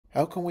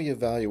How can we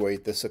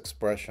evaluate this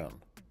expression?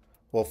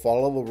 We'll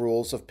follow the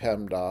rules of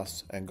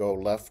PEMDAS and go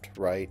left,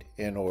 right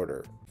in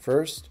order.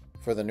 First,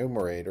 for the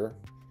numerator,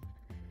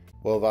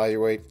 we'll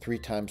evaluate 3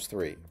 times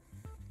 3.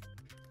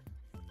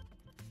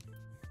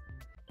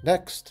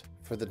 Next,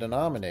 for the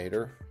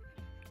denominator,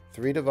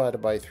 3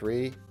 divided by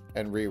 3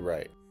 and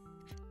rewrite.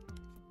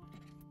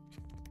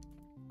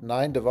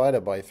 9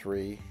 divided by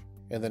 3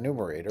 in the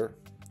numerator,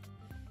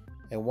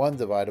 and 1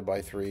 divided by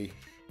 3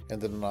 in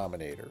the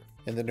denominator.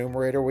 In the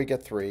numerator we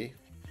get 3.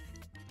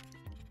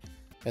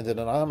 In the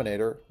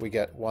denominator we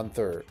get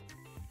 1/3.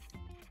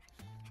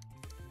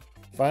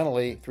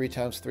 Finally, 3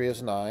 times 3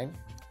 is 9.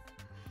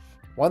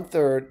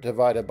 1/3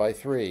 divided by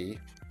 3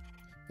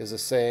 is the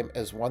same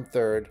as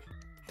 1/3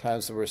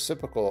 times the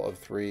reciprocal of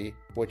 3,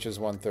 which is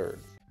 1/3.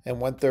 And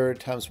 1/3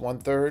 times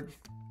 1/3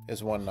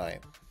 is 1/9.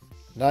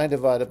 9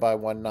 divided by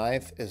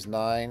 1/9 is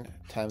 9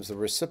 times the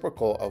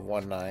reciprocal of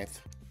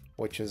 1/9,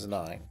 which is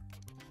 9.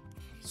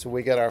 So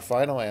we get our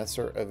final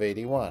answer of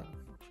 81.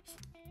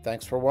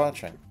 Thanks for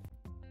watching.